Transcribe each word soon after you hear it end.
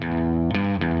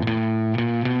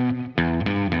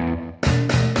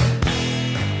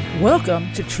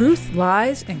Welcome to Truth,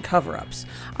 Lies, and Cover-Ups.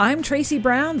 I'm Tracy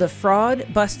Brown, the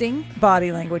fraud-busting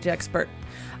body language expert.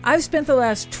 I've spent the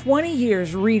last 20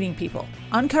 years reading people,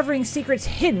 uncovering secrets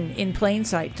hidden in plain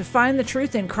sight to find the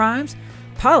truth in crimes,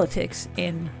 politics,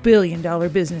 and billion-dollar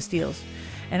business deals.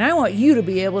 And I want you to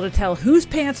be able to tell whose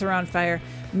pants are on fire,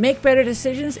 make better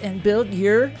decisions, and build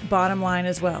your bottom line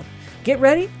as well. Get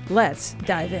ready? Let's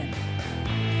dive in.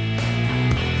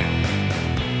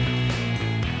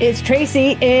 It's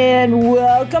Tracy, and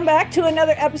welcome back to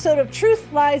another episode of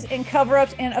Truth, Lies, and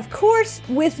Cover-Ups. And of course,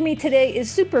 with me today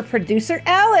is super producer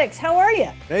Alex. How are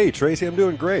you? Hey, Tracy, I'm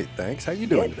doing great. Thanks. How you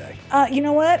doing today? You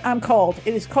know what? I'm cold.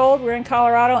 It is cold. We're in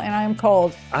Colorado, and I am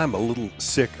cold. I'm a little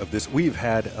sick of this. We've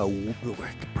had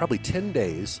probably 10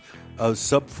 days of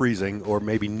sub-freezing, or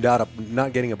maybe not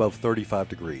getting above 35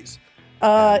 degrees.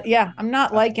 Yeah, I'm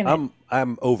not liking it.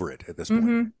 I'm over it at this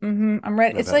point. I'm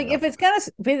ready. It's like, if it's going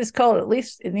to be this cold, at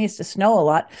least it needs to snow a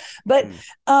lot. But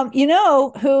you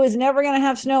know who is never going to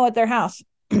have snow at their house?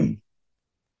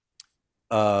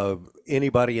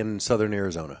 Anybody in southern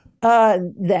Arizona.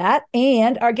 That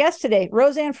and our guest today,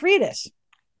 Roseanne Freitas.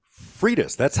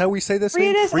 Freitas, that's how we say this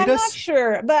name? Freitas? I'm not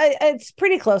sure, but it's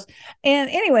pretty close. And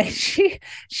anyway, she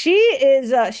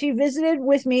visited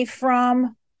with me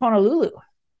from Honolulu.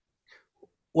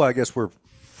 Well, I guess we're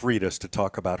Freitas to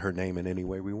talk about her name in any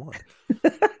way we want.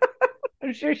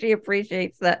 I'm sure she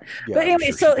appreciates that. Yeah, but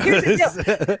anyway, so here's the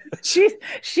deal.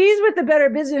 She's with the Better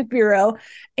Business Bureau,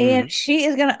 and she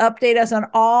is going to update us on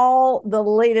all the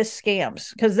latest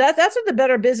scams, because that's what the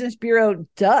Better Business Bureau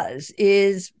does,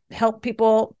 is help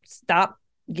people stop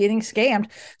getting scammed.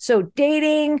 So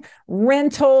dating,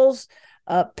 rentals,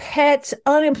 pets,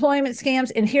 unemployment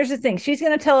scams. And here's the thing. She's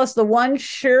going to tell us the one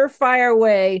surefire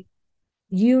way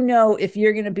you know if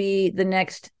you're going to be the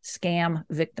next scam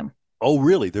victim. Oh,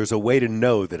 really? There's a way to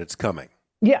know that it's coming.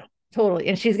 Yeah, totally.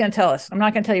 And she's going to tell us. I'm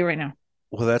not going to tell you right now.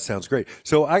 Well, that sounds great.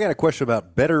 So I got a question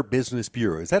about Better Business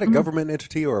Bureau. Is that a government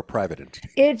entity or a private entity?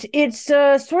 It's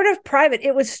sort of private.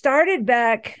 It was started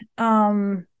back,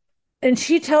 and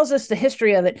she tells us the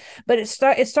history of it, but it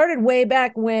started way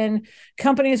back when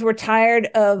companies were tired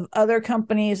of other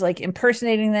companies like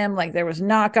impersonating them. Like there was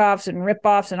knockoffs and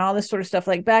ripoffs and all this sort of stuff,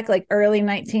 like back like early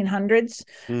 1900s,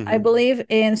 I believe.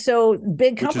 And so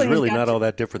big companies, which is really not all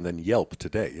that different than Yelp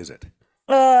today, is it?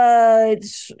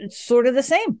 It's sort of the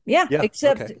same. Yeah.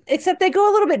 Except they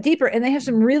go a little bit deeper, and they have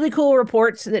some really cool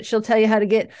reports that she'll tell you how to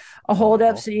get a hold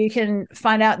of, so you can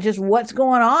find out just what's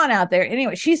going on out there.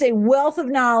 Anyway, she's a wealth of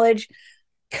knowledge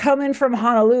coming from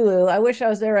Honolulu. I wish I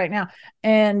was there right now.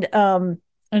 And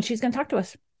she's going to talk to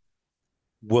us.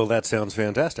 Well, that sounds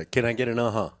fantastic. Can I get an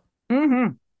Mm-hmm.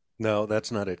 No,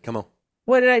 that's not it. Come on.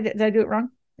 What did I do it wrong?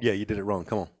 Yeah, you did it wrong.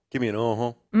 Come on. Give me an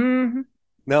Mm-hmm.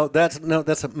 No, that's a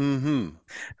mm-hmm.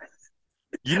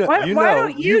 Why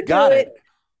don't you got do it?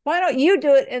 Why don't you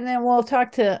do it, and then we'll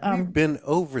talk to We've been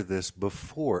over this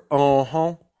before.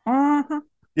 Yeah,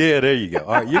 there you go.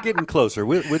 All right, you're getting closer.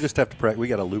 We'll just have to practice. We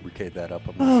got to lubricate that up.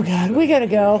 Oh God, we got to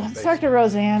go. Let's talk to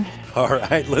Roseanne. All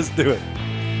right, let's do it.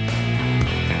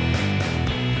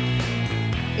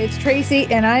 It's Tracy,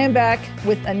 and I am back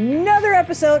with another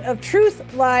episode of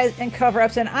Truth, Lies, and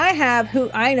Cover-Ups. And I have who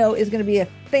I know is going to be a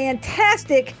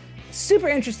fantastic, super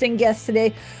interesting guest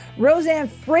today, Roseanne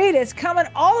Freitas, coming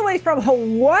all the way from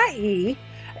Hawaii.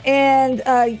 And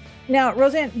now,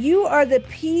 Roseanne, you are the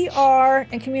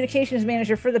PR and communications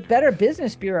manager for the Better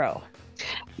Business Bureau.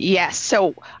 Yes.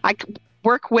 So I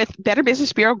work with Better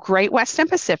Business Bureau, Great West and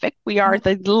Pacific. We are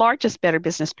the largest Better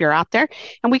Business Bureau out there,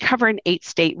 and we cover an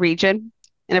 8-state region.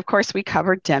 And of course, we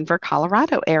cover Denver,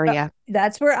 Colorado area.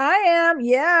 That's where I am.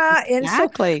 Yeah. And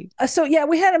exactly. So yeah,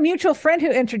 we had a mutual friend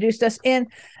who introduced us. And,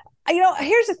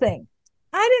 here's the thing.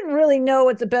 I didn't really know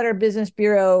what the Better Business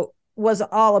Bureau was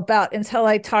all about until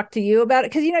I talked to you about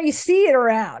it. Because, you see it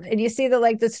around, and you see the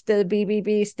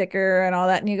BBB sticker and all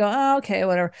that. And you go, oh, okay,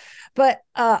 whatever. But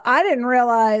I didn't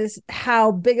realize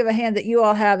how big of a hand that you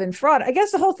all have in fraud. I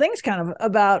guess the whole thing's kind of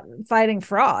about fighting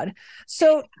fraud.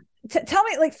 So tell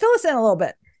me, fill us in a little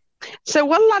bit. So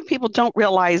what a lot of people don't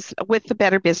realize with the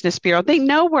Better Business Bureau, they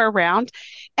know we're around,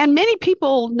 and many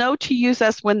people know to use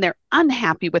us when they're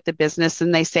unhappy with the business,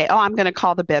 and they say, oh, I'm going to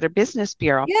call the Better Business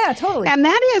Bureau. Yeah, totally. And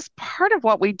that is part of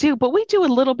what we do, but we do a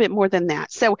little bit more than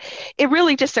that. So it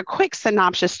really, just a quick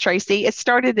synopsis, Tracy, it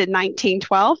started in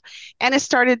 1912, and it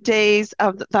started days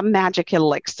of the magic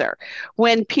elixir,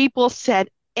 when people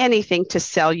said anything to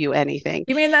sell you anything.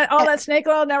 You mean that all that snake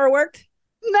oil never worked?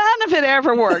 None of it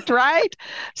ever worked, right?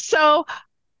 So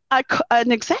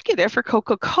an executive for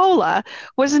Coca-Cola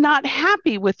was not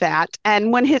happy with that.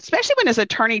 And especially when his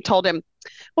attorney told him,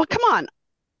 well, come on,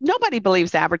 Nobody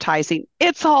believes advertising.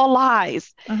 It's all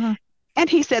lies. Uh-huh. And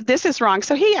he said, this is wrong.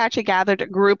 So he actually gathered a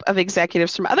group of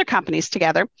executives from other companies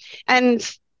together,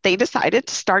 and they decided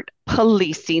to start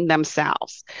policing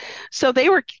themselves. So they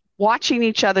were watching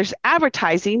each other's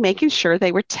advertising, making sure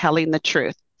they were telling the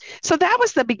truth. So that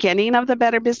was the beginning of the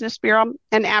Better Business Bureau.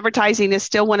 And advertising is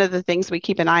still one of the things we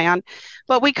keep an eye on,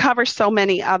 but we cover so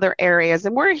many other areas.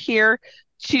 And we're here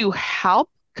to help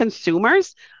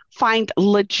consumers find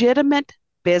legitimate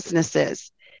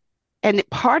businesses. And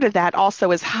part of that also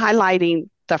is highlighting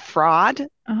the fraud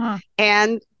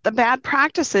and the bad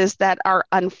practices that are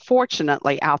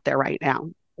unfortunately out there right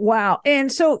now. Wow.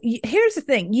 And so here's the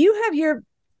thing. You have your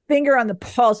finger on the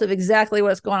pulse of exactly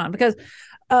what's going on, because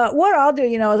what I'll do,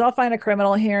 is I'll find a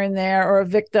criminal here and there or a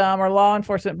victim or law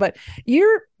enforcement, but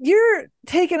you're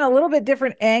taking a little bit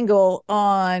different angle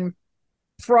on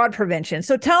fraud prevention.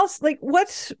 So tell us, like, what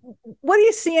are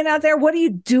you seeing out there? What are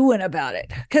you doing about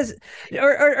it? Because,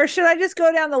 or should I just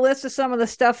go down the list of some of the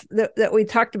stuff that we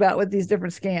talked about with these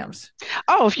different scams?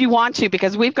 Oh, if you want to,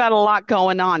 because we've got a lot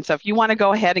going on. So if you want to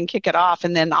go ahead and kick it off,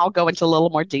 and then I'll go into a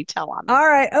little more detail on that. All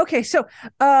right. Okay. So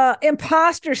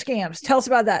imposter scams. Tell us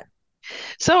about that.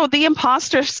 So the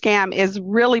imposter scam is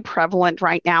really prevalent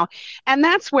right now. And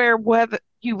that's where whether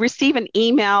you receive an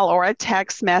email or a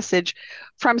text message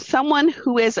from someone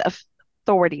who is an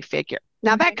authority figure.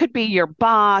 Now, that could be your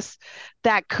boss,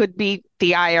 that could be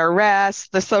the IRS,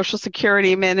 the Social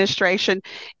Security Administration,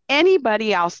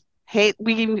 anybody else. Hey,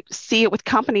 we see it with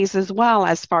companies as well,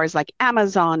 as far as like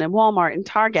Amazon and Walmart and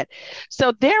Target.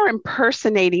 So they're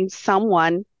impersonating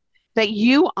someone that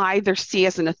you either see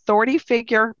as an authority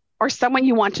figure or someone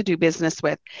you want to do business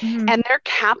with. And they're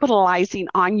capitalizing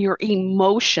on your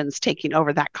emotions taking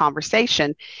over that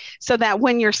conversation, so that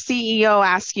when your CEO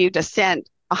asks you to send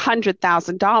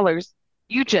 $100,000,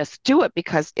 you just do it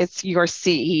because it's your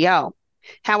CEO.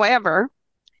 However,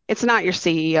 it's not your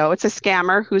CEO. It's a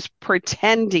scammer who's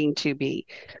pretending to be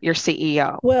your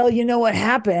CEO. Well, you know what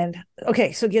happened?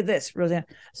 Okay, so get this, Roseanne.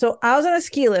 So I was on a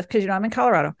ski lift because, I'm in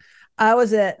Colorado. I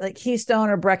was at like Keystone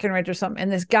or Breckenridge or something.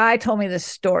 And this guy told me this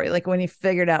story, like when he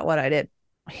figured out what I did.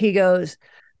 He goes,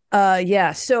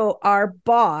 yeah, so our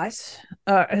boss,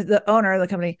 the owner of the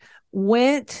company,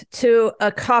 went to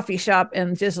a coffee shop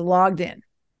and just logged in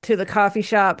to the coffee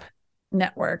shop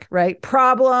network, right?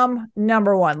 Problem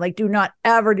number one, like, do not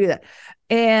ever do that.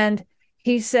 And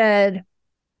he said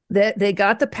that they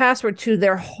got the password to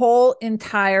their whole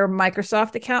entire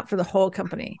Microsoft account for the whole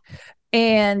company.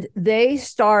 And they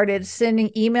started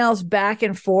sending emails back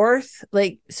and forth,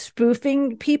 like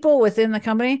spoofing people within the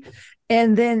company.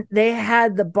 And then they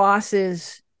had the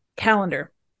boss's calendar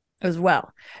as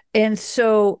well. And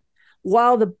so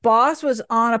while the boss was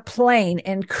on a plane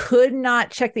and could not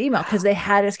check the email because they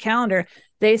had his calendar,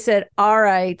 they said, all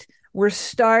right, we're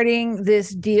starting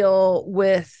this deal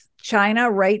with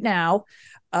China right now.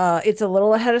 It's a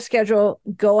little ahead of schedule.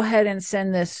 Go ahead and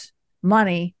send this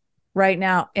money right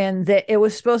now. And it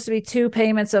was supposed to be 2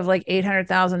 payments of like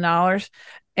 $800,000.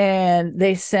 And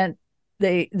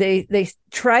they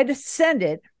tried to send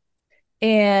it.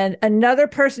 And another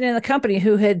person in the company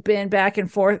who had been back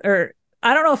and forth, or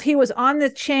I don't know if he was on the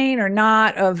chain or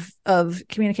not of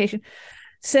communication,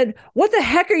 said, what the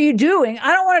heck are you doing?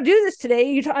 I don't want to do this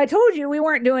today. I told you we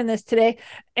weren't doing this today.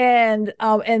 And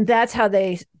that's how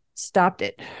they stopped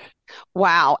it.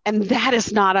 Wow. And that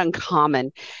is not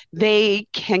uncommon. They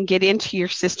can get into your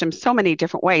system so many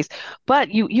different ways.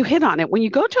 But you hit on it. When you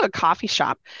go to a coffee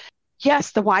shop,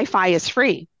 yes, the Wi-Fi is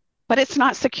free, but it's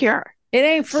not secure. It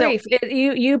ain't free. So,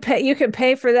 you can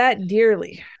pay for that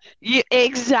dearly.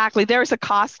 Exactly. There's a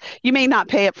cost. You may not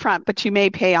pay up front, but you may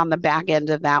pay on the back end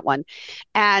of that one.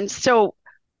 And so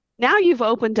now you've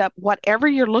opened up whatever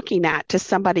you're looking at to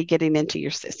somebody getting into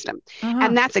your system.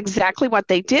 And that's exactly what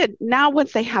they did. Now,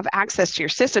 once they have access to your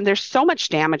system, there's so much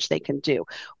damage they can do.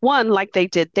 One, like they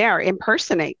did there,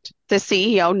 impersonate the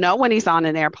CEO, know when he's on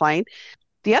an airplane.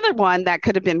 The other one that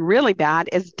could have been really bad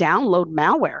is download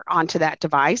malware onto that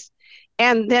device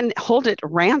and then hold it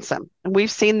ransom. And we've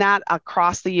seen that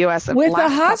across the U.S. with the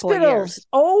hospitals.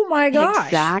 Oh my gosh.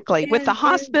 Exactly. With the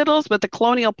hospitals, with the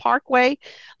Colonial Parkway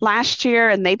last year,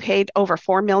 and they paid over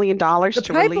 $4 million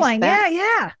to release that.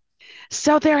 Yeah.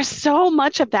 So there's so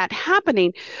much of that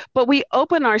happening, but we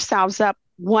open ourselves up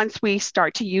once we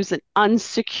start to use an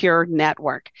unsecured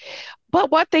network. But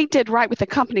what they did right with the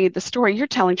company, the story you're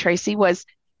telling, Tracy, was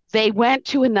they went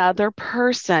to another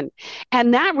person.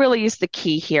 And that really is the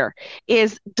key here,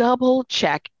 is double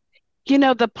check.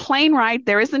 The plane ride,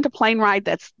 there isn't a plane ride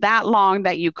that's that long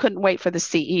that you couldn't wait for the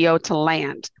CEO to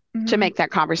land to make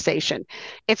that conversation.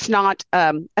 It's not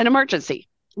an emergency.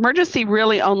 Emergency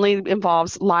really only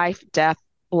involves life, death,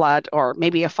 blood, or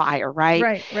maybe a fire, right?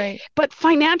 Right, right. But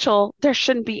financial, there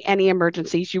shouldn't be any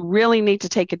emergencies. You really need to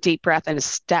take a deep breath and a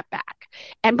step back.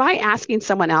 And by asking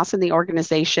someone else in the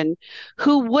organization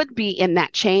who would be in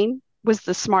that chain was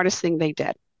the smartest thing they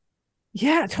did.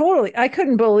 Yeah, totally. I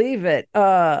couldn't believe it.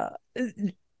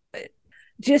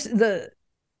 Just the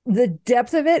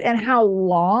depth of it and how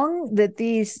long that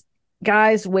these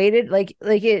guys waited, like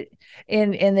it,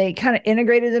 and they kind of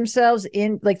integrated themselves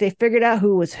in, like they figured out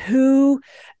who was who,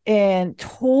 and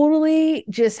totally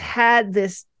just had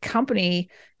this company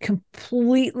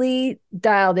completely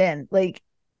dialed in. Like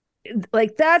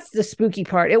that's the spooky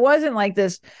part. It wasn't like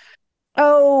this,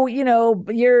 oh, you're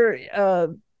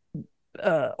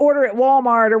order at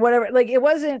Walmart or whatever. Like it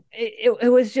wasn't,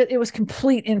 it was just, it was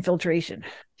complete infiltration.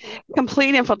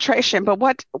 Complete infiltration. But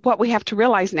what we have to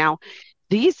realize now,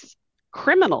 these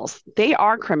criminals, they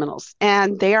are criminals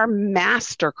and they are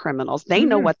master criminals. They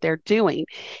know what they're doing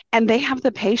and they have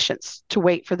the patience to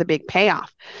wait for the big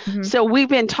payoff. So we've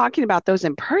been talking about those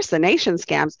impersonation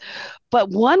scams, but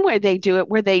one way they do it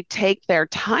where they take their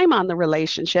time on the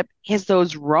relationship is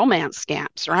those romance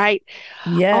scams, right?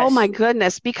 Yes. Oh my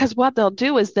goodness, because what they'll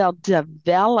do is they'll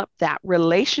develop that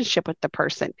relationship with the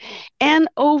person. And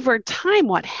over time,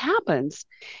 what happens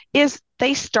is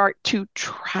they start to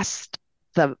trust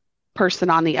the person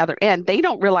on the other end. They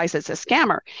don't realize it's a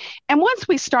scammer. And once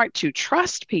we start to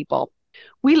trust people,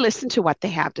 we listen to what they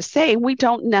have to say. We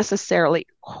don't necessarily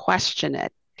question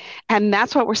it. And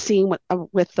that's what we're seeing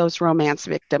with those romance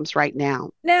victims right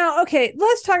now. Now, okay,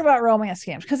 let's talk about romance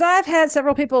scams, because I've had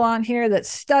several people on here that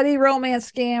study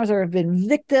romance scams or have been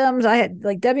victims. I had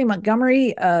like Debbie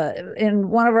Montgomery in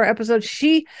one of our episodes.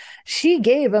 She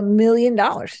gave $1 million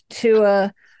to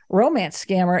a romance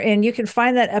scammer, and you can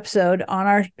find that episode on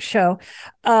our show.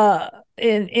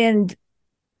 And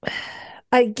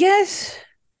I guess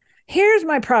here's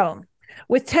my problem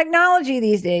with technology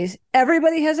these days.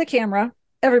 Everybody has a camera.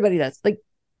 Everybody does. Like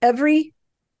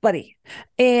everybody.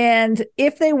 And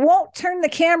if they won't turn the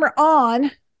camera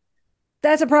on,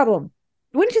 that's a problem.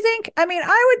 Wouldn't you think? I mean,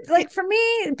 I would, like, for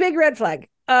me, big red flag.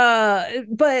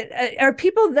 But are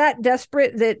people that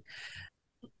desperate that,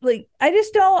 like, I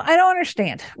don't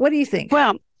understand. What do you think?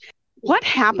 Well, what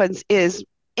happens is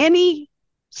any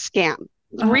scam,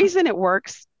 the reason it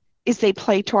works is they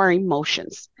play to our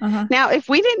emotions. Now, if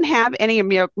we didn't have any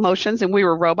emotions and we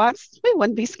were robots, we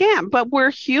wouldn't be scammed, but we're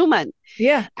human.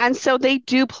 Yeah. And so they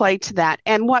do play to that.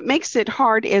 And what makes it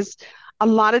hard is a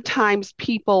lot of times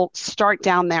people start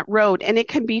down that road, and it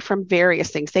can be from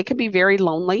various things. They can be very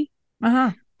lonely.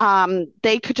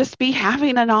 They could just be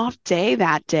having an off day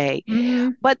that day.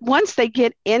 But once they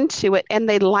get into it and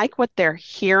they like what they're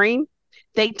hearing,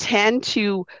 they tend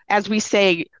to, as we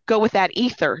say, go with that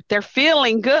ether. They're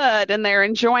feeling good and they're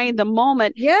enjoying the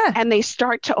moment. Yeah. And they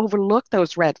start to overlook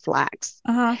those red flags.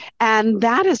 And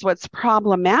that is what's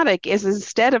problematic, is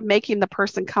instead of making the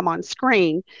person come on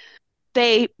screen,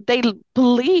 they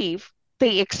believe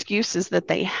the excuses that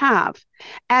they have.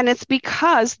 And it's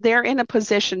because they're in a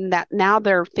position that now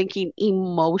they're thinking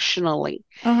emotionally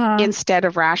instead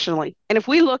of rationally. And if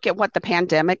we look at what the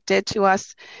pandemic did to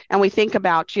us, and we think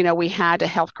about, we had a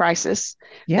health crisis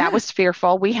that was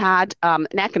fearful. We had an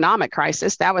economic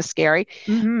crisis that was scary,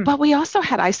 but we also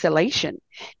had isolation.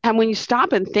 And when you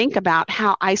stop and think about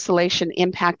how isolation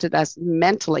impacted us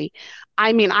mentally,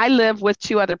 I mean, I live with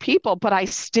 2 other people, but I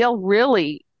still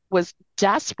really was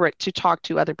desperate to talk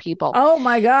to other people. Oh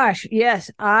my gosh.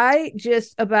 Yes. I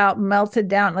just about melted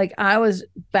down. Like I was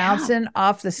bouncing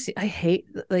off the seat. I hate,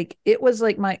 like, it was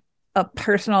like a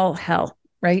personal hell,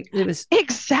 right? It was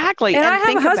exactly. And I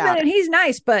have a husband and he's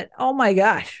nice, but oh my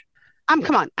gosh.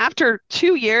 Come on. After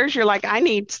 2 years, you're like,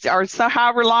 or so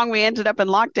however long we ended up in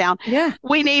lockdown. Yeah.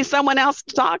 We need someone else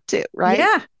to talk to, right?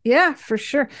 Yeah. Yeah, for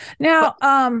sure. Now,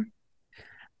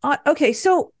 okay.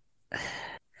 So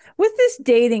with this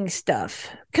dating stuff,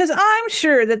 because I'm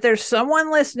sure that there's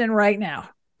someone listening right now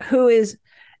who is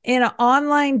in an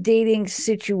online dating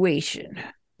situation.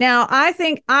 Now, I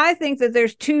think that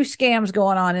there's 2 scams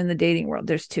going on in the dating world.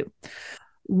 There's 2.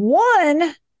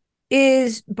 One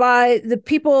is by the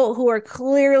people who are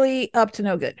clearly up to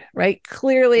no good, right?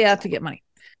 Clearly out to get money.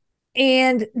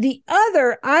 And the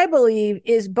other, I believe,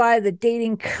 is by the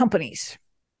dating companies.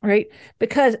 Right?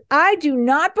 Because I do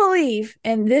not believe,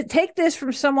 and take this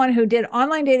from someone who did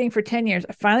online dating for 10 years.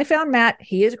 I finally found Matt.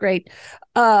 He is great.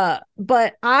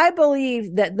 But I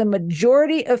believe that the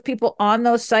majority of people on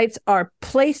those sites are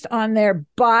placed on there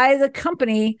by the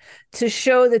company to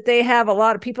show that they have a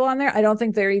lot of people on there. I don't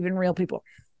think they're even real people.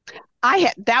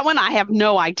 That one I have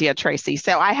no idea, Tracy.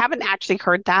 So I haven't actually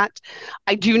heard that.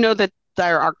 I do know that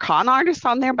there are con artists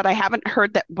on there, but I haven't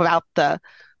heard that about the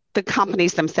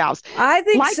companies themselves. I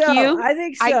think Like so. you, I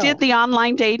think I did so. the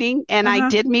online dating and I Uh-huh.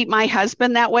 did meet my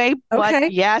husband that way, but Okay.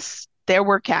 yes, there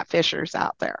were catfishers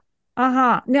out there.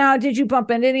 Uh-huh. Now, did you bump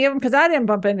into any of them? Because I didn't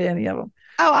bump into any of them.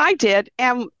 Oh, I did.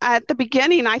 And at the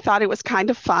beginning, I thought it was kind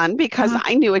of fun because Uh-huh.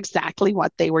 I knew exactly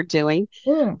what they were doing.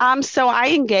 Mm. So I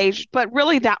engaged, but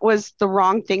really that was the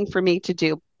wrong thing for me to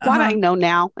do. What I Uh-huh. know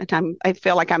now, and I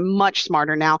feel like I'm much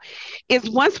smarter now, is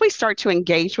once we start to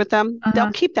engage with them, they'll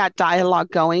Uh-huh. keep that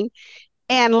dialogue going.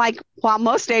 And like while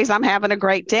most days I'm having a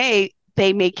great day,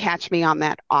 they may catch me on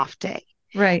that off day.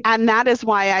 Right. And that is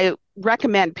why I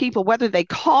recommend people, whether they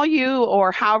call you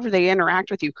or however they interact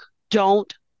with you,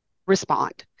 don't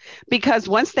respond. Because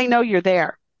once they know you're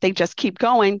there, they just keep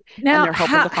going and Now, they're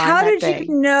hoping how to find how that did you day.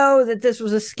 know that this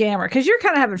was a scammer? Because you're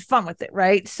kind of having fun with it,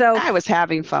 right? So, I was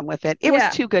having fun with it. It was yeah.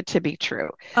 too good to be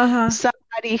true. Uh-huh.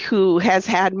 Somebody who has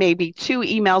had maybe two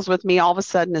emails with me all of a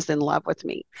sudden is in love with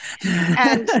me.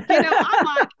 And, I'm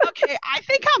like, okay, I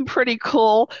think I'm pretty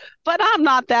cool, but I'm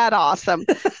not that awesome.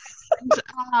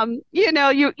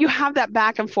 You have that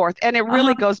back and forth, and it Uh-huh.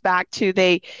 really goes back to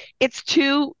it's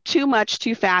too much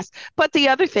too fast. But the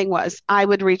other thing was I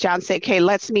would reach out and say, okay,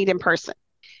 let's meet in person.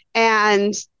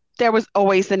 And there was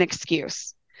always an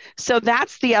excuse. So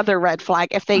that's the other red flag.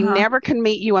 If they Uh-huh. never can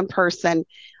meet you in person,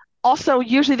 also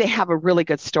usually they have a really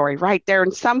good story, right? They're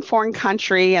in some foreign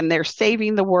country and they're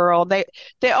saving the world.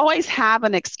 They always have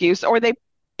an excuse, or they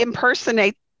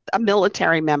impersonate a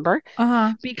military member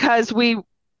Uh-huh. because we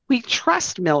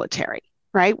trust military,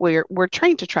 right? We're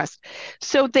trained to trust.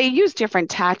 So they use different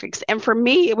tactics. And for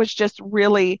me, it was just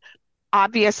really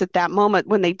obvious at that moment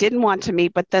when they didn't want to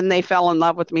meet, but then they fell in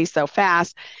love with me so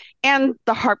fast. And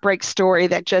the heartbreak story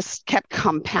that just kept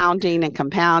compounding and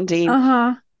compounding.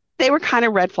 Uh-huh. They were kind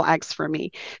of red flags for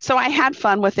me. So I had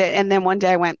fun with it. And then one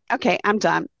day I went, okay, I'm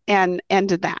done, and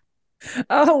ended that.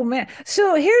 Oh man.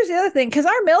 So here's the other thing, because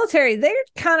our military, they're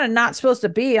kind of not supposed to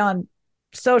be on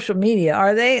social media,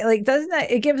 are they? Like, doesn't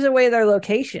that it gives away their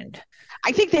location?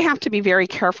 I think they have to be very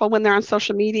careful when they're on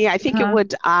social media. I think it Uh-huh.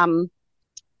 would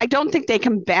I don't think they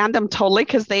can ban them totally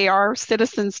because they are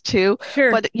citizens too, Sure.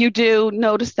 but you do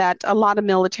notice that a lot of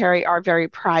military are very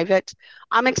private,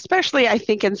 especially I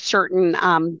think in certain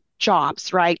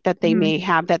jobs, right, that they Mhm. may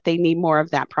have that they need more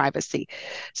of that privacy.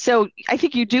 So I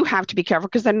think you do have to be careful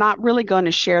because they're not really going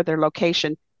to share their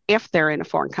location if they're in a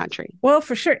foreign country. Well,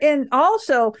 for sure. And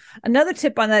also another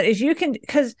tip on that is you can,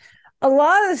 because a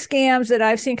lot of the scams that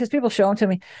I've seen, because people show them to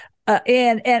me,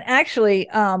 and actually,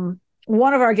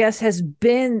 one of our guests has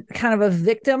been kind of a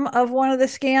victim of one of the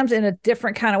scams in a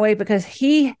different kind of way, because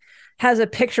he has a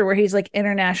picture where he's like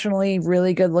internationally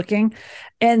really good looking,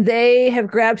 and they have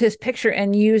grabbed his picture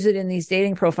and use it in these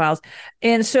dating profiles.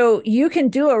 And so you can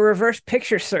do a reverse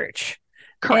picture search,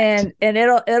 Correct. and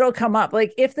it'll come up.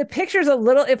 Like if the picture's a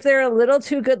little, if they're a little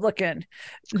too good looking,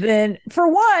 then for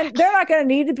one, they're not going to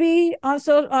need to be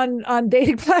on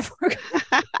dating platforms.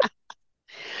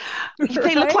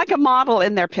 They look Right. like a model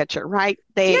in their picture, right?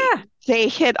 Yeah. They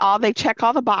check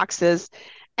all the boxes.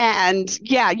 And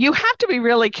yeah, you have to be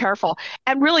really careful.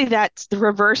 And really, that's the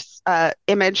reverse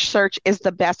image search is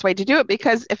the best way to do it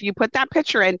because if you put that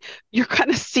picture in, you're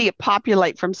going to see it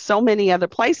populate from so many other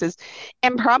places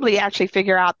and probably actually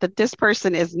figure out that this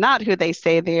person is not who they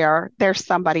say they are. They're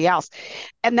somebody else.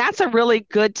 And that's a really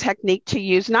good technique to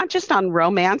use, not just on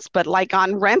romance, but like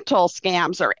on rental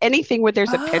scams or anything where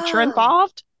there's a picture Oh.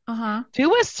 involved. Uh-huh.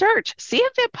 Do a search, see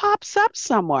if it pops up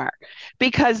somewhere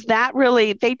because that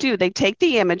really, they take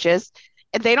the images.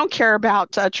 They don't care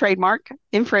about trademark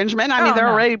infringement. I mean, Oh they're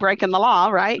no. already breaking the law,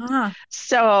 right? Uh-huh.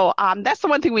 So that's the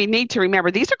one thing we need to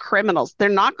remember. These are criminals. They're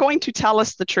not going to tell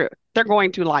us the truth. They're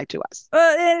going to lie to us.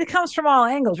 And it comes from all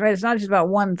angles, right? It's not just about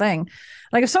one thing.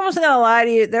 Like if someone's going to lie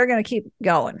to you, they're going to keep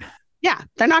going. Yeah,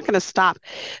 they're not going to stop.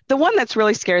 The one that's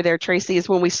really scary there, Tracy, is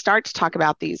when we start to talk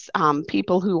about these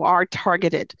people who are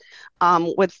targeted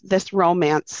with this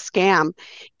romance scam,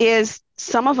 is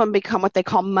some of them become what they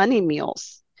call money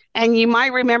mules. And you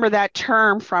might remember that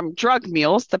term from drug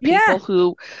mules, the Yeah. people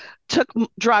who took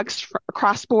drugs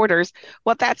across borders.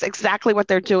 Well, that's exactly what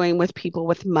they're doing with people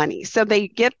with money. So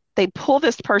they pull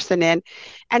this person in,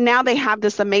 and now they have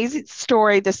this amazing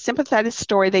story, this sympathetic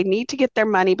story. They need to get their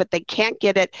money, but they can't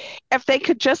get it. If they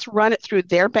could just run it through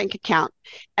their bank account,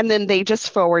 and then they just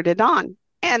forward it on.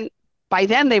 And by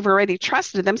then they've already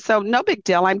trusted them. So no big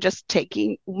deal. I'm just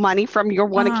taking money from your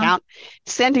one Uh-huh. account,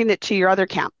 sending it to your other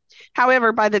account.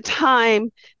 However, by the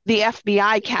time the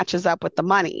FBI catches up with the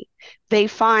money, they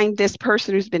find this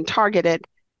person who's been targeted,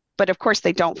 but of course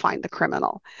they don't find the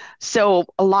criminal. So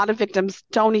a lot of victims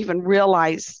don't even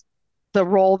realize the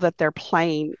role that they're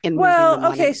playing in moving the Well,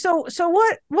 money. okay, so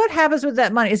what happens with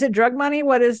that money? Is it drug money?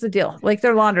 What is the deal? Like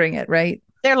they're laundering it, right?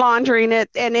 They're laundering it,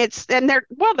 and they're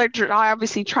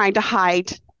obviously trying to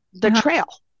hide the Uh-huh. trail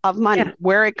of money, Yeah.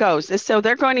 where it goes. And so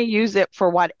they're going to use it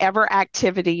for whatever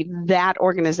activity that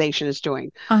organization is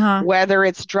doing, Uh-huh. whether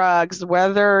it's drugs,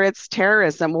 whether it's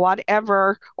terrorism,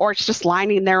 whatever, or it's just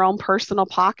lining their own personal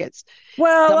pockets.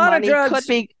 Well, a The lot of money could drugs,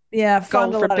 be yeah,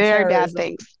 fund going a for lot of very bad terrorism.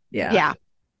 things. Yeah, Yeah.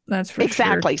 that's for sure.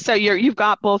 Exactly. So you've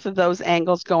got both of those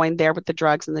angles going there with the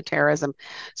drugs and the terrorism.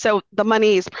 So the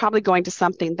money is probably going to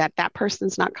something that that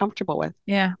person's not comfortable with.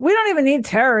 Yeah, we don't even need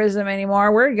terrorism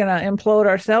anymore. We're gonna implode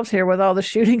ourselves here with all the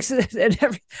shootings and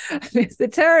I mean, the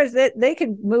terrorists they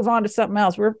could move on to something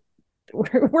else.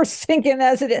 We're sinking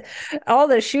as it is. All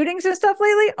the shootings and stuff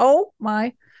lately. Oh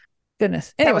my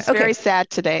goodness. That Anyway, was okay. very sad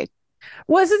today.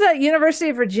 Was it at University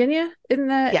of Virginia? Isn't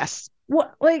that? Yes.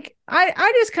 What, like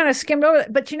I just kind of skimmed over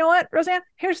it. But you know what, Roseanne?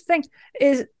 Here's the thing: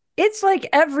 is it's like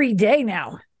every day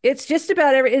now. It's just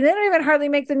about every. And they don't even hardly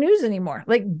make the news anymore.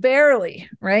 Like barely,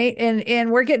 right?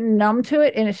 And we're getting numb to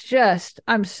it, and it's just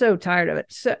I'm so tired of it.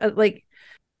 So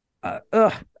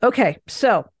okay.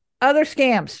 So other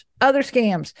scams, other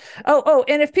scams.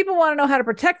 And if people want to know how to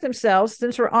protect themselves,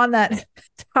 since we're on that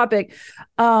topic,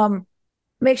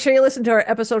 make sure you listen to our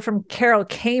episode from Carol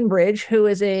Cambridge, who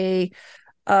is a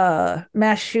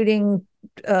mass shooting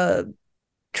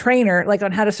trainer, like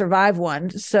on how to survive one.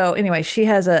 So anyway, she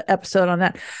has an episode on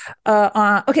that.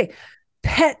 Okay,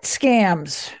 pet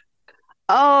scams.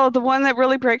 Oh, the one that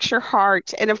really breaks your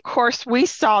heart. And of course, we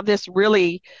saw this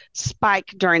really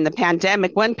spike during the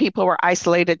pandemic when people were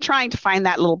isolated, trying to find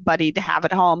that little buddy to have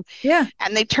at home. Yeah.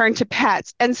 And they turned to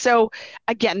pets. And so,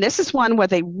 again, this is one where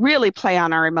they really play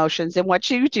on our emotions. And what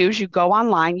you do is you go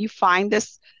online, you find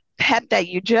this pet that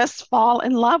you just fall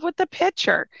in love with the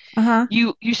picture. Uh-huh.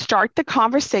 You start the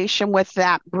conversation with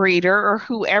that breeder or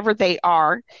whoever they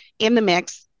are in the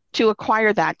mix to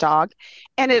acquire that dog,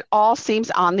 and it all seems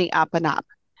on the up and up.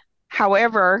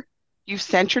 However, you've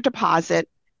sent your deposit.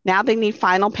 Now they need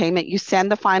final payment. You send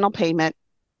the final payment,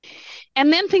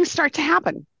 and then things start to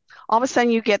happen. All of a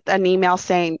sudden, you get an email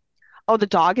saying, "Oh, the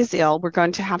dog is ill. We're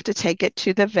going to have to take it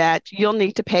to the vet. You'll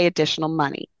need to pay additional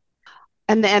money."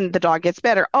 And then the dog gets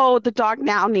better. "Oh, the dog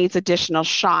now needs additional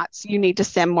shots. You need to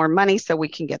send more money so we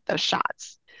can get those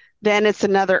shots." Then it's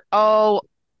another, "Oh,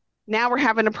 now we're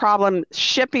having a problem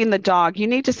shipping the dog. You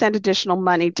need to send additional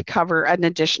money to cover an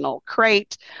additional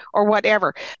crate or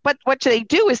whatever." But what they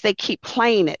do is they keep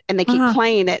playing it and they keep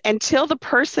playing it until the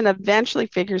person eventually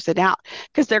figures it out,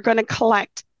 because they're going to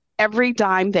collect every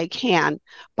dime they can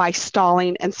by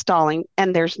stalling and stalling,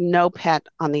 and there's no pet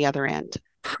on the other end.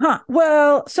 Huh.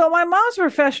 Well, so my mom's a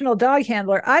professional dog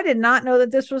handler. I did not know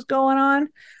that this was going on.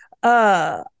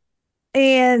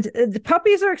 And the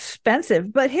puppies are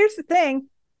expensive. But here's the thing.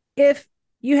 If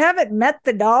you haven't met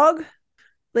the dog,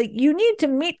 like you need to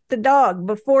meet the dog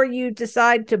before you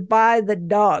decide to buy the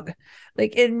dog.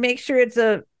 Like, and make sure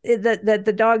that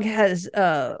the dog has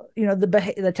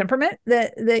the temperament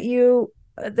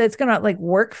that's gonna like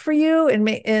work for you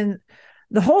and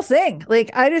the whole thing.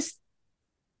 Like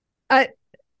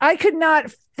I could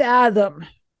not fathom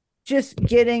just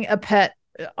getting a pet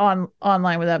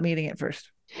online without meeting it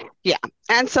first. Yeah.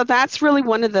 And so that's really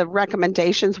one of the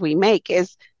recommendations we make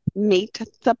is meet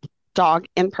the dog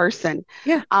in person.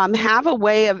 Yeah. Have a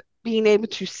way of being able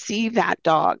to see that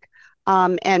dog,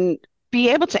 and be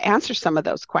able to answer some of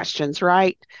those questions,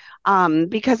 right?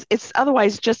 Because it's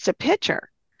otherwise just a picture.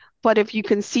 But if you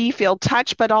can see, feel,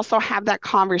 touch, but also have that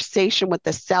conversation with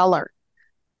the seller,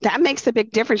 that makes a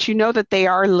big difference. You know that they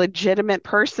are a legitimate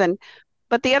person.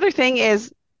 But the other thing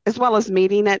is, as well as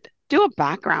meeting it, do a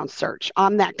background search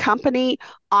on that company,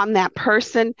 on that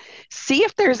person. See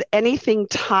if there's anything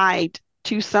tied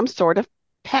to some sort of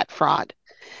pet fraud.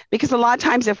 Because a lot of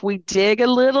times, if we dig a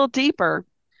little deeper,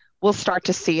 we'll start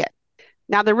to see it.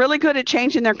 Now, they're really good at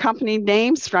changing their company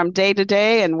names from day to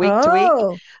day and week to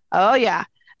week. Oh, yeah.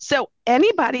 So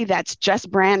anybody that's just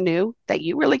brand new, that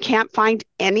you really can't find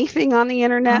anything on the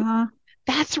internet,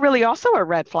 that's really also a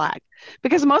red flag,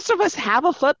 because most of us have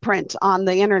a footprint on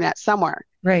the internet somewhere.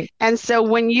 Right. And so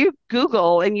when you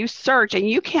Google and you search and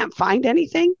you can't find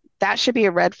anything, that should be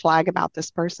a red flag about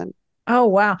this person. Oh,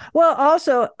 wow. Well,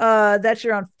 also, that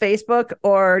you're on Facebook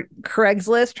or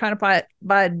Craigslist trying to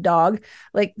buy a dog,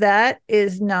 like that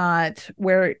is not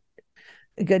where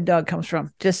a good dog comes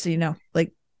from. Just so you know,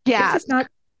 like, yeah, it's not.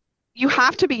 You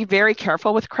have to be very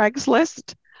careful with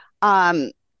Craigslist.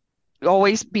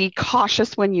 always be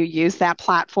cautious when you use that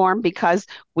platform, because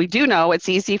we do know it's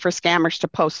easy for scammers to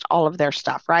post all of their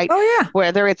stuff, right? Oh yeah.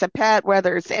 Whether it's a pet,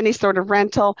 whether it's any sort of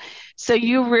rental. So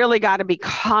you really got to be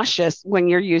cautious when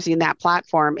you're using that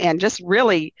platform, and just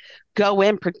really go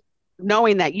in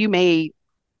knowing that you may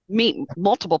meet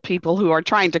multiple people who are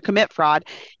trying to commit fraud.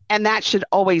 And that should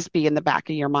always be in the back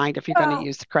of your mind if you're going to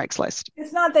use the Craigslist.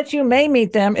 It's not that you may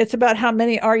meet them. It's about how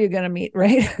many are you going to meet,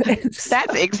 right?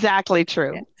 That's exactly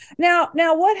true. Yeah.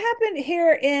 Now what happened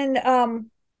here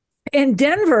in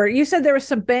Denver? You said there was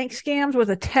some bank scams with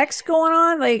a text going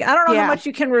on. Like, I don't know how much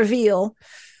you can reveal.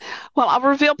 Well, I'll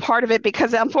reveal part of it,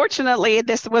 because unfortunately,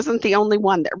 this wasn't the only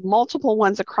one. There are multiple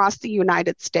ones across the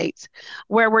United States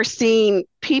where we're seeing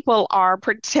people are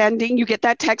pretending. You get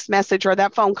that text message or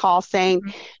that phone call saying,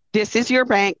 this is your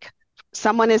bank.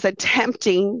 Someone is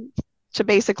attempting to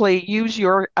basically use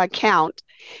your account,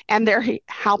 and they're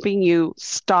helping you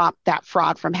stop that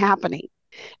fraud from happening.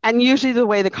 And usually the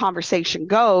way the conversation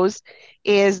goes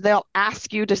is they'll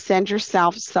ask you to send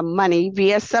yourself some money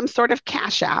via some sort of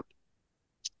Cash App,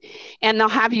 and they'll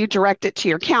have you direct it to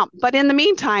your account. But in the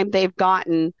meantime, they've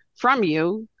gotten from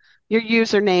you your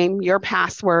username, your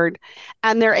password,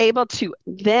 and they're able to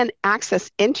then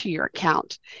access into your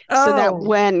account so that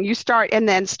when you start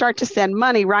to send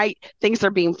money, right, things are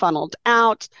being funneled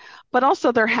out, but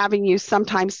also they're having you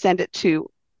sometimes send it to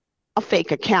a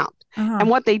fake account. And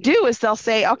what they do is they'll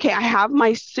say, okay, I have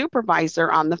my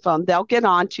supervisor on the phone. They'll get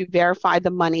on to verify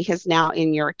the money is now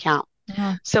in your account.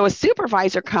 So a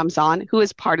supervisor comes on who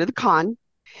is part of the con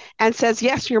and says,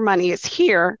 yes, your money is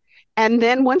here. And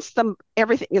then once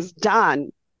everything is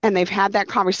done and they've had that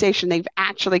conversation, they've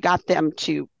actually got them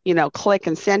to, click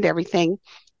and send everything,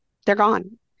 they're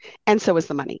gone. And so is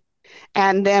the money.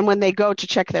 And then when they go to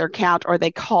check their account or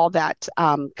they call that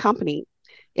company,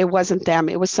 it wasn't them.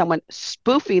 It was someone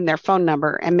spoofing their phone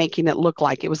number and making it look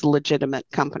like it was a legitimate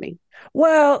company.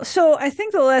 Well, so I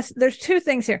think there's two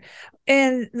things here.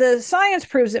 And the science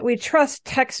proves that we trust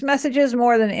text messages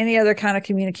more than any other kind of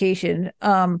communication.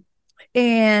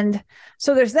 And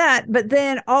so there's that. But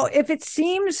then if it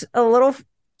seems a little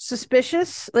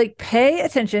suspicious, like, pay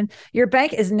attention. Your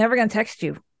bank is never going to text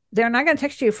you. They're not going to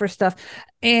text you for stuff.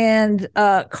 And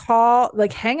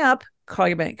hang up, call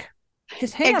your bank.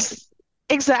 Just hang up.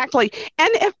 Exactly. And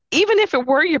even if it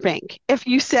were your bank, if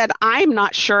you said, I'm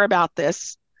not sure about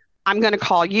this, I'm going to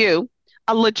call you,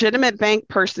 a legitimate bank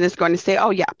person is going to say,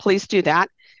 oh, yeah, please do that.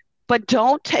 But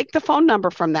don't take the phone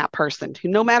number from that person,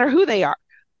 no matter who they are.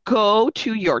 Go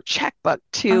to your checkbook,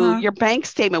 to your bank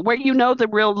statement where the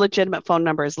real legitimate phone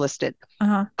number is listed.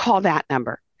 Call that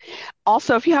number.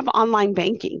 Also, if you have online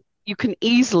banking, you can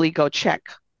easily go check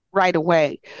right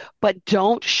away. But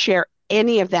don't share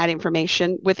any of that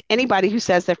information with anybody who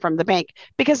says they're from the bank,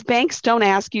 because banks don't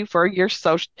ask you for your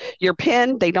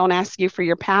PIN. They don't ask you for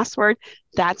your password.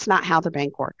 That's not how the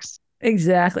bank works.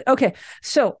 Exactly. Okay.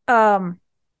 So,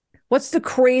 what's the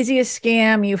craziest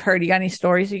scam you've heard? You got any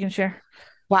stories you can share?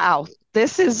 Wow.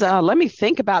 This is, let me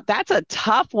think about, that's a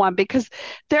tough one, because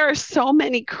there are so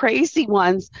many crazy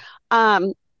ones.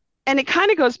 And it kind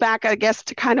of goes back, I guess,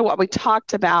 to kind of what we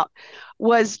talked about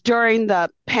was during the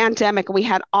pandemic, we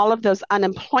had all of those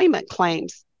unemployment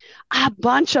claims. A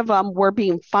bunch of them were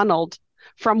being funneled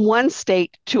from one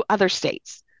state to other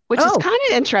states, which is kind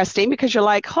of interesting, because you're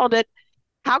like, hold it,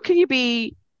 how can you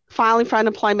be filing for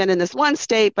unemployment in this one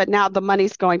state, but now the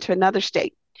money's going to another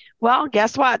state? Well,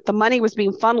 guess what? The money was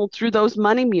being funneled through those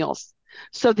money mules.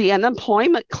 So the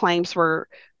unemployment claims were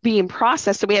being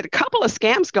processed. So we had a couple of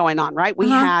scams going on, right? We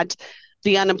had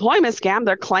the unemployment scam.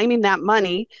 They're claiming that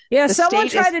money. Yeah, someone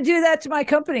tried to do that to my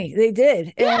company. They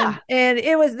did. And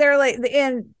it was,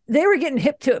 and they were getting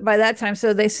hip to it by that time.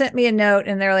 So they sent me a note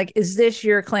and they're like, is this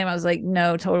your claim? I was like,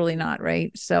 no, totally not.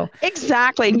 Right. So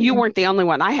exactly. And you weren't the only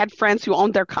one. I had friends who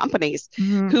owned their companies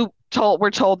who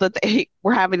were told that they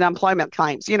were having unemployment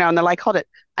claims, and they're like, hold it,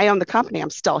 I own the company. I'm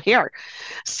still here.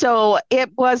 So it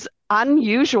was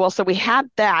unusual. So we had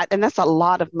that, and that's a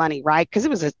lot of money, right? Because it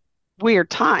was a weird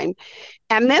time.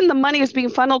 And then the money was being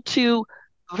funneled to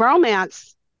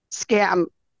romance scam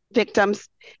victims.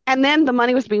 And then the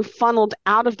money was being funneled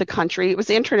out of the country. It was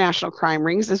international crime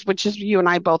rings, which is you and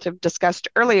I both have discussed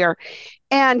earlier.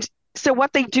 And so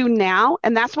what they do now,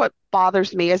 and that's what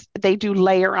bothers me, is they do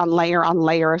layer on layer on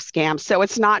layer of scams. So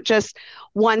it's not just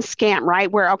one scam, right?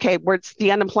 Where it's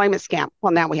the unemployment scam.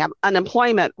 Well, now we have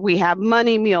unemployment, we have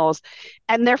money mules,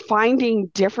 and they're finding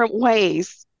different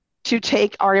ways to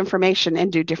take our information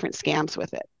and do different scams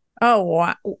with it. Oh,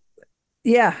 wow.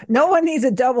 Yeah. No one needs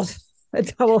a double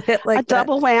hit like that. A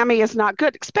double whammy is not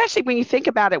good, especially when you think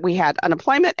about it. We had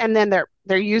unemployment, and then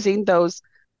they're using those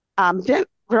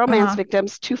romance Uh-huh.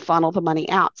 victims to funnel the money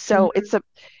out. So Mhm.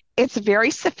 it's very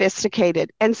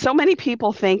sophisticated. And so many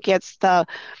people think it's the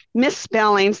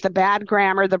misspellings, the bad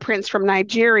grammar, the prince from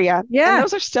Nigeria. And Yeah.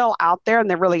 those are still out there and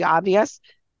they're really obvious.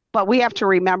 But we have to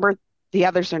remember the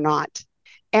others are not.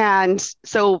 And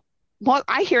so what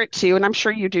I hear it too, and I'm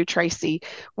sure you do, Tracy,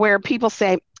 where people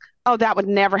say, oh, that would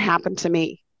never happen to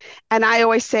me. And I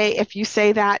always say, if you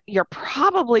say that, you're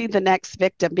probably the next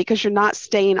victim because you're not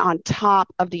staying on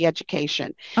top of the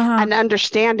education Uh-huh. and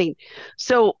understanding.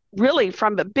 So, really,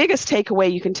 from the biggest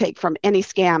takeaway you can take from any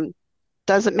scam,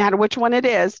 doesn't matter which one it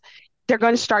is, they're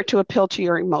going to start to appeal to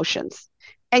your emotions.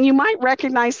 And you might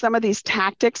recognize some of these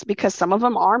tactics because some of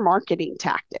them are marketing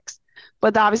tactics.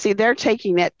 But obviously, they're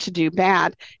taking it to do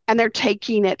bad and they're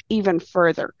taking it even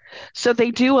further. So,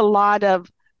 they do a lot of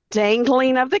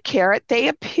dangling of the carrot. They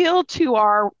appeal to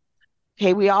our,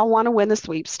 hey, we all want to win the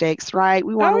sweepstakes, right?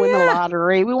 We want to win the Oh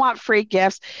lottery. We want free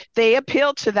gifts. They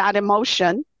appeal to that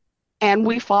emotion and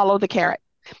we follow the carrot.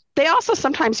 They also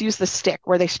sometimes use the stick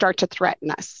where they start to threaten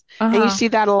us. yeah. And you Uh-huh. see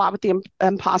that a lot with the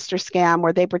imposter scam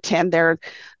where they pretend they're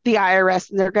the IRS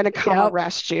and they're going to come Yep.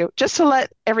 arrest you. Just to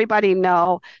let everybody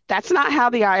know, that's not how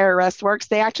the IRS works.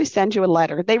 They actually send you a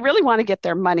letter. They really want to get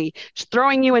their money.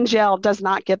 Throwing you in jail does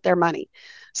not get their money.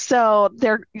 So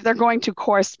they're going to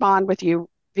correspond with you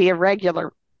via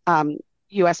regular um,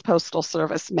 U.S. Postal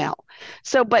Service mail.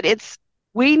 So, but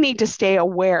we need to stay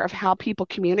aware of how people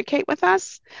communicate with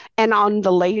us and on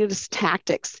the latest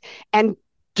tactics. And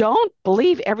don't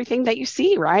believe everything that you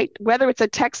see, right? Whether it's a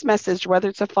text message, whether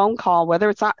it's a phone call, whether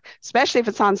it's on, especially if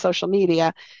it's on social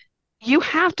media, you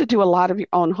have to do a lot of your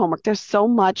own homework. There's so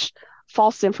much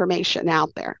false information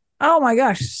out there. Oh my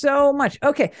gosh, so much.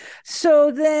 Okay.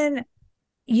 So then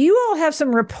you all have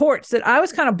some reports that I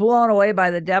was kind of blown away by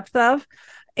the depth of.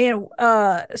 And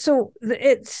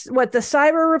it's what the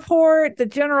cyber report, the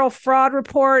general fraud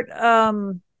report.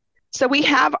 So we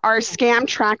have our scam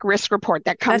track risk report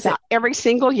that comes That's it. out every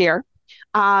single year.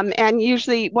 And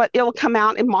usually what it'll come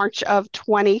out in March of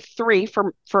 23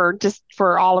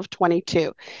 for all of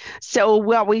 22. So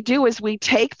what we do is we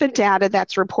take the data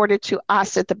that's reported to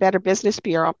us at the Better Business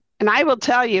Bureau, and I will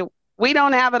tell you, we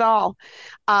don't have it all.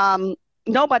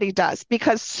 Nobody does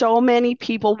because so many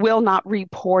people will not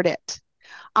report it.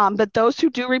 But those who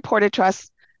do report it to us,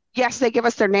 yes, they give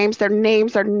us their names. Their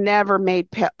names are never made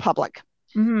public.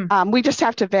 Mm-hmm. We just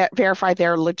have to verify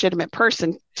they're a legitimate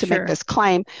person to make Sure. this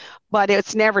claim, but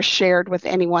it's never shared with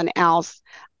anyone else.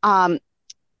 Um,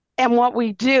 and what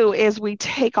we do is we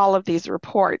take all of these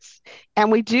reports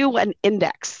and we do an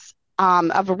index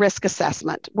of a risk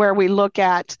assessment where we look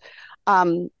at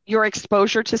your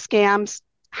exposure to scams,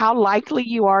 how likely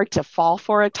you are to fall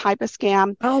for a type of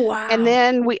scam. Oh And wow.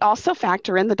 then we also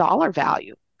factor in the dollar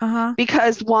value Uh-huh.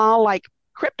 because while like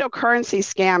cryptocurrency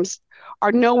scams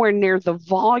are nowhere near the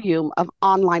volume of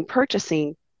online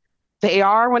purchasing, they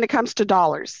are when it comes to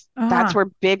dollars. That's Uh-huh. where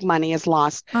big money is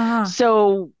lost. Uh-huh.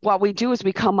 So what we do is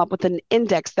we come up with an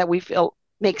index that we feel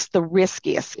makes the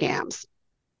riskiest scams.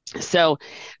 So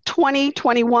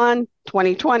 2021,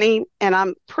 2020, and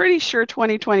I'm pretty sure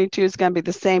 2022 is going to be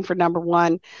the same for number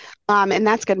one. And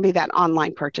that's going to be that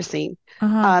online purchasing.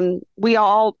 Uh-huh. We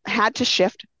all had to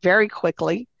shift very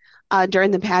quickly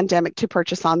during the pandemic to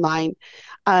purchase online.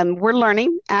 We're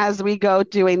learning as we go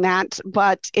doing that,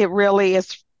 but it really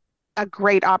is a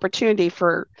great opportunity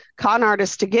for con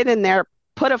artists to get in there,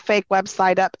 put a fake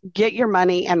website up, get your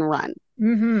money and run.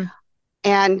 Mm-hmm.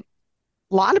 And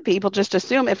a lot of people just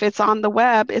assume if it's on the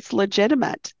web, it's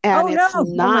legitimate, Oh and no. it's Oh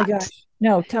my not. gosh.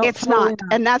 No, It's totally not.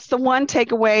 not. And that's the one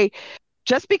takeaway.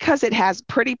 Just because it has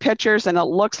pretty pictures and it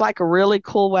looks like a really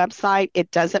cool website,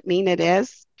 it doesn't mean it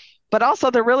is. But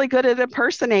also, they're really good at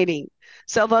impersonating.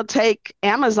 So they'll take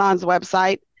Amazon's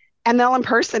website and they'll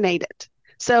impersonate it.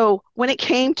 So when it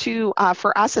came to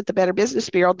for us at the Better Business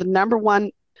Bureau, the number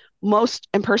one most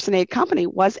impersonated company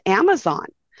was Amazon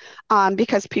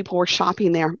because people were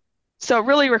shopping there. So it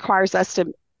really requires us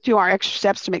to do our extra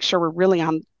steps to make sure we're really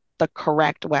on the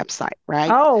correct website, right?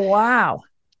 Oh wow.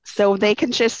 So they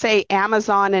can just say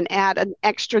Amazon and add an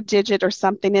extra digit or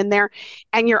something in there,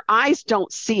 and your eyes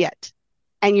don't see it.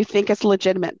 And you think it's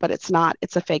legitimate, but it's not.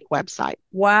 It's a fake website.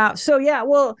 Wow. So yeah,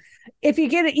 well, if you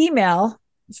get an email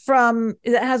from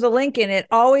that has a link in it,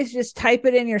 always just type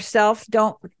it in yourself.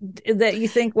 Don't that you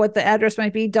think what the address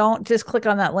might be, don't just click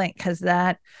on that link because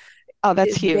that Oh,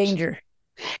 that's is huge. danger.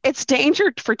 It's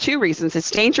danger for two reasons.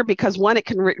 It's danger because one, it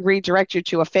can redirect you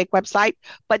to a fake website,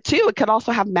 but two, it could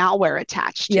also have malware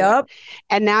attached to it. Yep.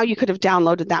 And now you could have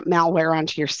downloaded that malware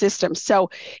onto your system. So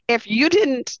if you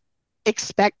didn't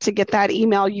expect to get that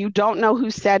email, you don't know who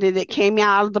said it, it came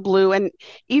out of the blue. And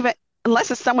even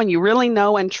unless it's someone you really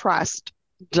know and trust,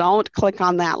 don't click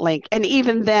on that link. And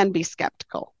even then, be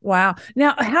skeptical. Wow.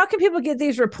 Now, how can people get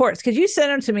these reports? Because you sent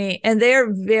them to me and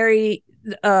they're very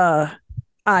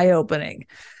eye-opening.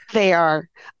 They are.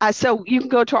 So you can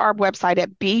go to our website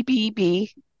at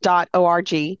bbb.org,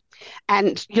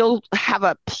 and you'll have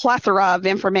a plethora of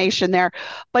information there,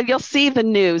 but you'll see the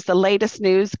news, the latest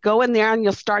news. Go in there and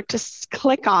you'll start to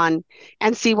click on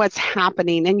and see what's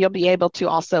happening, and you'll be able to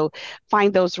also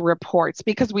find those reports,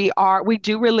 because we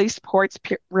do release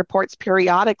reports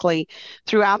periodically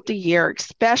throughout the year,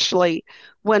 especially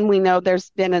when we know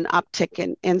there's been an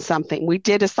uptick in something. We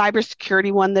did a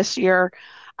cybersecurity one this year.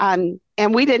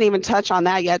 And we didn't even touch on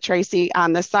that yet, Tracy.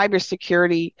 The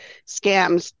cybersecurity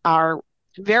scams are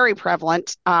very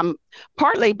prevalent,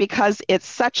 partly because it's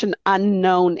such an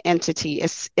unknown entity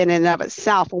in and of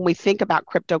itself. When we think about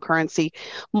cryptocurrency,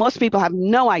 most people have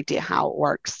no idea how it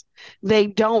works. They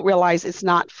don't realize it's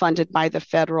not funded by the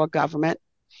federal government.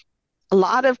 A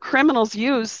lot of criminals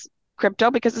use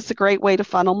crypto because it's a great way to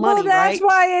funnel money. Well, that's right?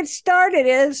 why it started,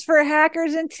 is for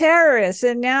hackers and terrorists,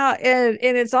 and now and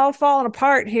it's all falling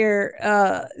apart here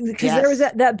because there was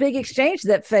that big exchange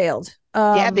that failed. The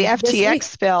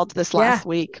FTX failed this last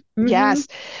week. Mm-hmm. Yes.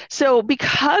 So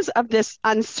because of this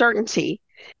uncertainty,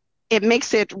 it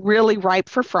makes it really ripe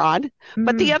for fraud. Mm-hmm.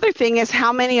 But the other thing is,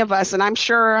 how many of us, and I'm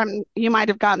sure you might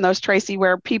have gotten those, Tracy,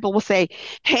 where people will say,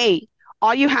 hey,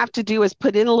 all you have to do is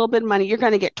put in a little bit of money. You're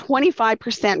going to get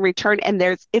 25% return, and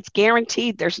it's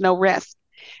guaranteed. There's no risk.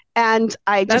 And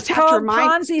I That's just have to remind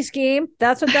Ponzi scheme.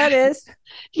 That's what that is.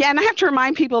 Yeah, and I have to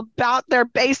remind people about their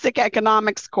basic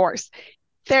economics course.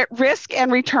 Their risk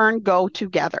and return go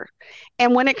together.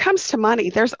 And when it comes to money,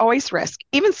 there's always risk.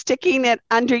 Even sticking it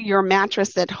under your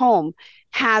mattress at home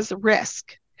has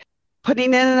risk.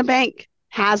 Putting it in a bank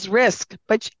has risk,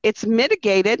 but it's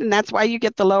mitigated, and that's why you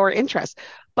get the lower interest.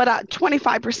 But a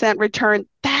 25% return,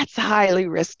 that's highly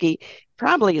risky.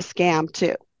 Probably a scam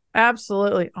too.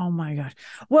 Absolutely. Oh my gosh.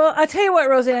 Well, I'll tell you what,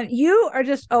 Roseanne, you are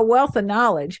just a wealth of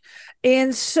knowledge.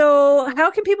 And so how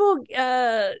can people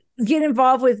get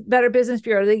involved with Better Business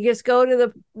Bureau? They just go to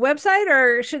the website,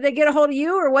 or should they get a hold of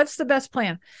you, or what's the best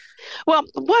plan? Well,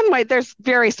 one way, there's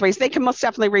various ways. They can most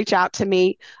definitely reach out to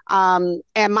me. And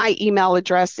my email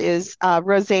address is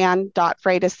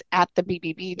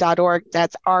roseann.freitas@thebbb.org.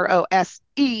 That's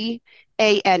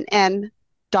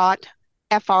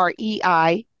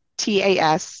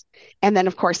ROSEANN.FREITAS. And then,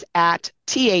 of course, at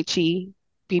THEBBB.org.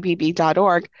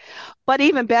 But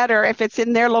even better, if it's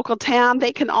in their local town,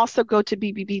 they can also go to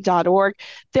bbb.org.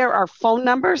 There are phone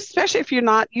numbers, especially if you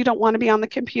don't want to be on the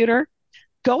computer.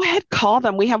 Go ahead, call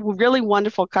them. We have really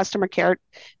wonderful customer care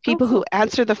people who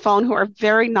answer the phone, who are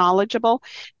very knowledgeable.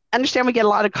 Understand we get a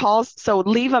lot of calls, so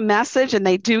leave a message and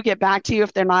they do get back to you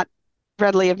if they're not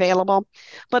readily available.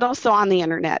 But also on the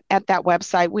internet at that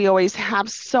website, we always have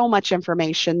so much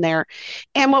information there.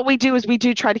 And what we do is we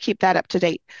do try to keep that up to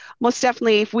date. Most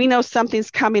definitely, if we know something's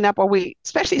coming up, or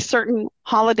especially certain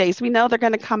holidays, we know they're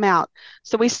going to come out.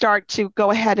 So we start to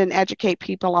go ahead and educate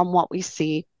people on what we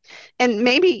see. And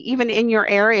maybe even in your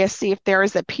area, see if there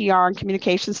is a PR and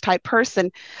communications type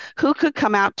person who could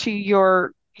come out to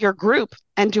your group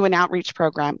and do an outreach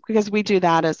program, because we do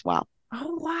that as well.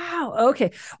 Oh, wow.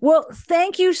 Okay. Well,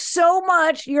 thank you so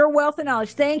much. Your wealth of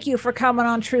knowledge. Thank you for coming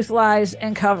on Truth, Lies,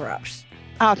 and Cover-Ups.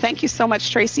 Thank you so much,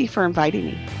 Tracy, for inviting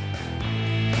me.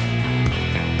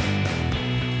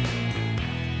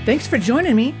 Thanks for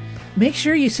joining me. Make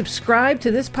sure you subscribe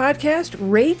to this podcast,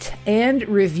 rate and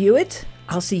review it.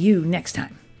 I'll see you next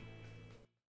time.